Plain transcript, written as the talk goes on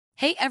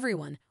Hey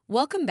everyone,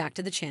 welcome back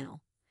to the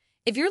channel.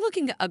 If you're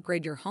looking to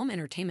upgrade your home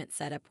entertainment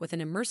setup with an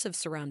immersive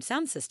surround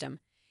sound system,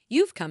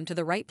 you've come to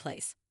the right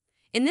place.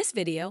 In this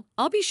video,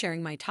 I'll be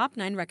sharing my top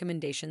 9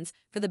 recommendations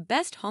for the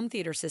best home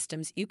theater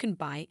systems you can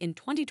buy in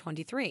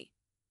 2023.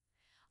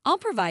 I'll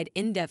provide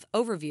in-depth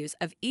overviews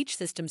of each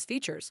system's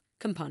features,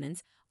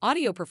 components,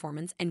 audio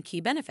performance, and key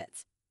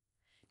benefits.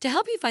 To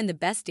help you find the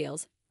best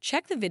deals,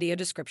 check the video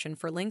description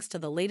for links to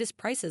the latest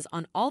prices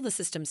on all the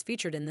systems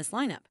featured in this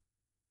lineup.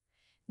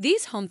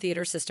 These home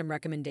theater system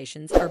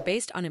recommendations are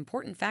based on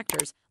important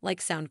factors like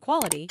sound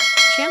quality,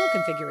 channel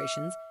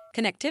configurations,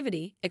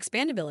 connectivity,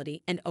 expandability,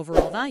 and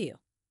overall value.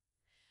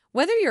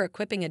 Whether you're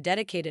equipping a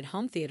dedicated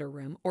home theater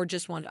room or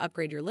just want to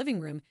upgrade your living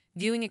room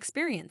viewing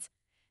experience,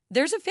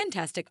 there's a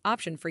fantastic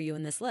option for you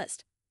in this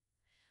list.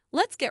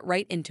 Let's get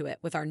right into it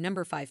with our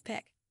number 5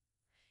 pick.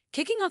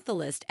 Kicking off the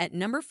list at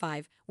number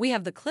 5, we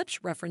have the Klipsch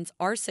Reference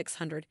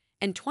R600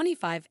 and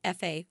 25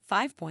 FA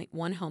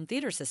 5.1 home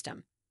theater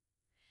system.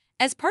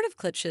 As part of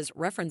Klipsch's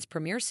Reference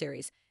Premier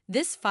Series,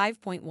 this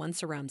 5.1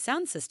 surround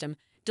sound system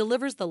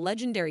delivers the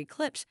legendary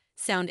Klipsch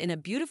sound in a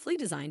beautifully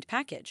designed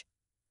package.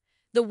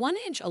 The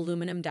 1-inch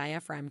aluminum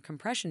diaphragm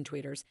compression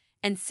tweeters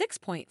and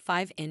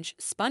 6.5-inch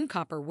spun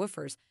copper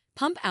woofers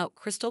pump out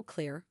crystal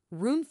clear,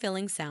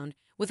 room-filling sound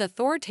with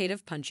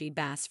authoritative punchy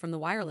bass from the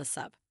wireless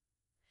sub.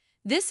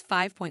 This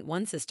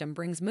 5.1 system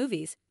brings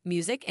movies,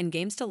 music, and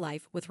games to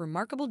life with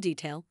remarkable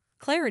detail,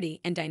 clarity,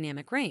 and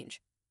dynamic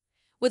range.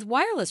 With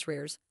wireless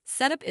rears,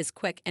 setup is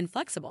quick and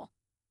flexible.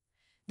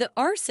 The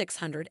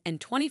R600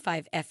 and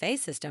 25 FA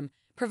system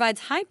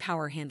provides high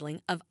power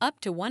handling of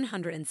up to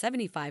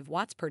 175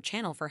 watts per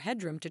channel for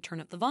headroom to turn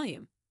up the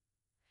volume.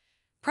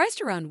 Priced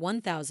around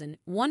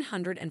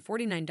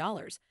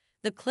 $1,149,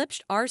 the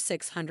Klipsch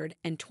R600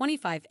 and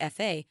 25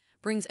 FA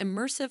brings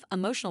immersive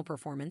emotional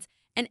performance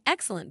and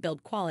excellent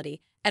build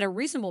quality at a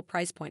reasonable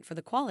price point for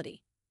the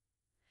quality.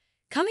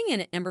 Coming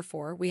in at number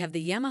 4, we have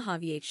the Yamaha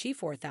VHC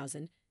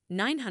 4000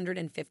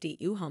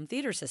 950U home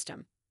theater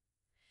system.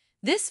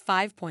 This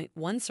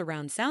 5.1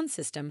 surround sound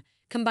system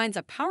combines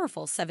a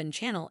powerful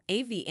 7-channel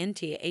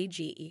AV-NT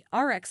AGE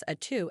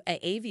RX-A2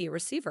 AAV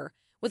receiver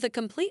with a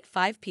complete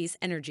 5-piece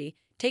Energy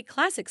Take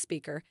Classic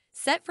speaker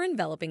set for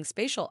enveloping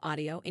spatial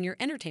audio in your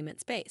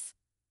entertainment space.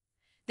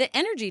 The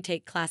Energy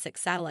Take Classic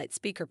satellite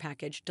speaker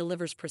package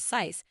delivers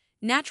precise,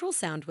 natural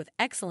sound with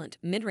excellent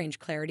mid-range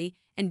clarity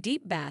and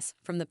deep bass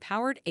from the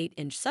powered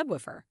 8-inch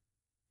subwoofer.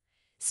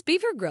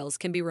 Speaker grills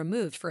can be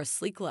removed for a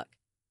sleek look.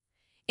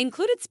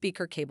 Included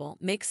speaker cable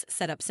makes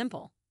setup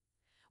simple.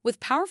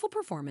 With powerful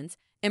performance,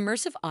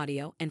 immersive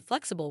audio, and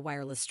flexible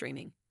wireless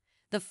streaming,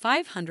 the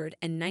 $599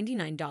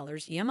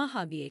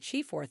 Yamaha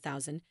VHC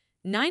 4000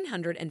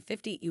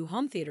 950U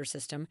home theater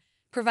system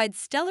provides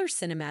stellar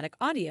cinematic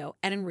audio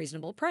at a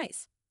reasonable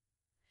price.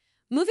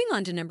 Moving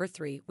on to number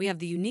 3, we have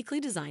the uniquely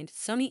designed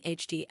Sony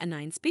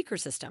HT-A9 speaker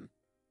system.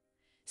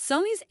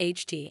 Sony's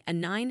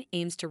HT-A9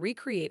 aims to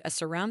recreate a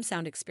surround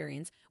sound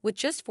experience with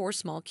just 4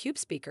 small cube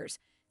speakers,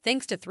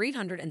 thanks to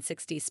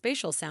 360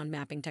 spatial sound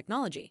mapping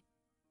technology.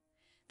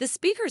 The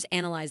speakers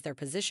analyze their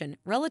position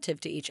relative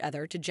to each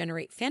other to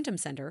generate phantom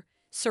center,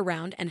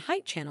 surround, and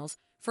height channels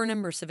for an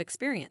immersive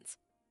experience.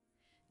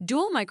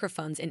 Dual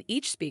microphones in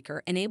each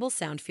speaker enable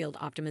sound field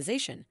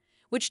optimization,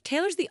 which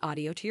tailors the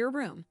audio to your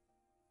room.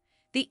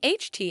 The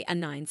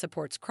HT-A9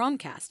 supports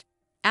Chromecast,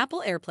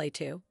 Apple AirPlay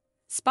 2,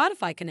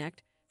 Spotify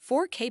Connect,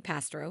 4K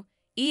pass-through,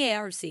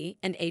 EARC,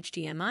 and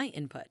HDMI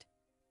input.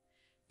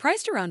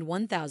 Priced around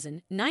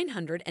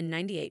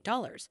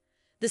 $1,998,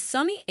 the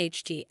Sony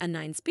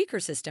HT-A9 speaker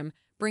system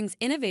brings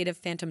innovative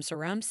phantom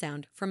surround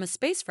sound from a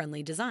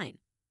space-friendly design.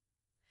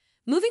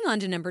 Moving on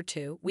to number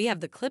 2, we have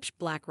the Klipsch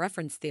Black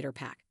Reference Theater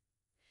Pack.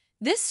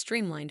 This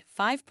streamlined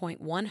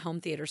 5.1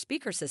 home theater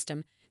speaker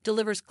system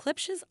delivers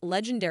Klipsch's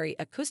legendary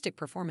acoustic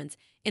performance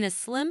in a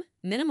slim,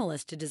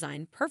 minimalist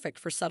design perfect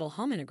for subtle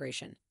home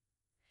integration.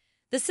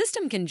 The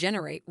system can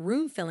generate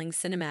room-filling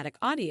cinematic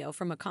audio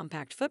from a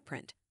compact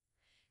footprint.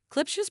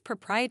 Klipsch's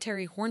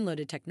proprietary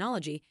horn-loaded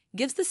technology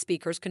gives the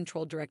speakers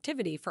controlled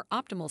directivity for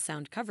optimal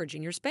sound coverage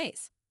in your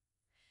space.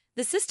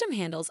 The system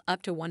handles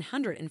up to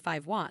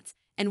 105 watts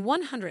and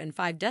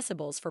 105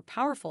 decibels for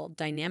powerful,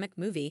 dynamic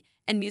movie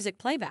and music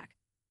playback.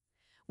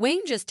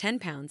 Weighing just 10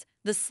 pounds,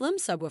 the slim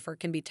subwoofer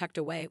can be tucked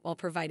away while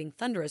providing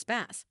thunderous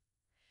bass.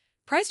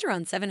 Priced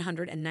around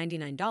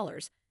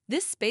 $799,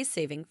 this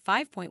space-saving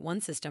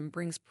 5.1 system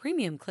brings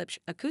premium Klipsch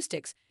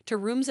acoustics to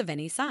rooms of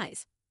any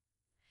size.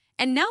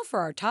 And now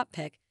for our top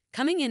pick,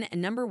 coming in at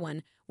number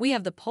 1, we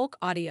have the Polk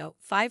Audio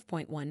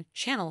 5.1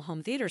 channel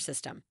home theater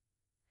system.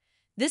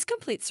 This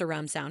complete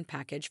surround sound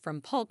package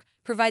from Polk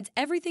provides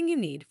everything you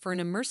need for an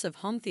immersive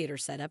home theater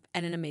setup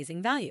at an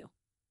amazing value.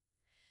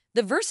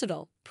 The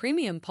versatile,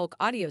 premium Polk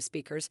audio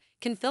speakers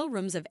can fill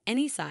rooms of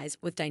any size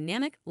with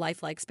dynamic,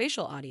 lifelike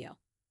spatial audio.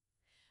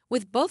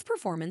 With both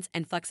performance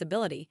and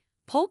flexibility,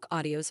 Polk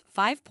Audio's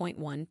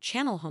 5.1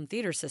 channel home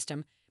theater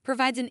system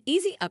provides an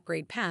easy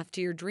upgrade path to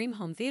your dream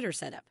home theater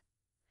setup.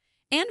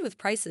 And with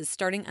prices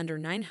starting under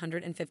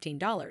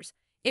 $915,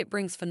 it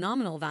brings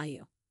phenomenal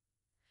value.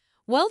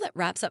 Well, that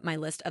wraps up my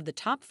list of the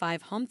top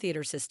 5 home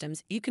theater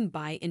systems you can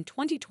buy in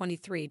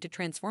 2023 to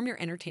transform your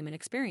entertainment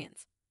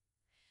experience.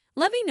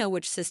 Let me know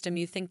which system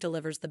you think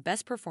delivers the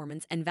best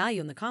performance and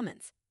value in the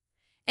comments.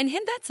 And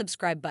hit that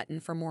subscribe button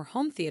for more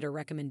home theater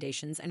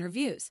recommendations and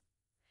reviews.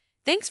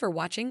 Thanks for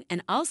watching,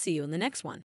 and I'll see you in the next one.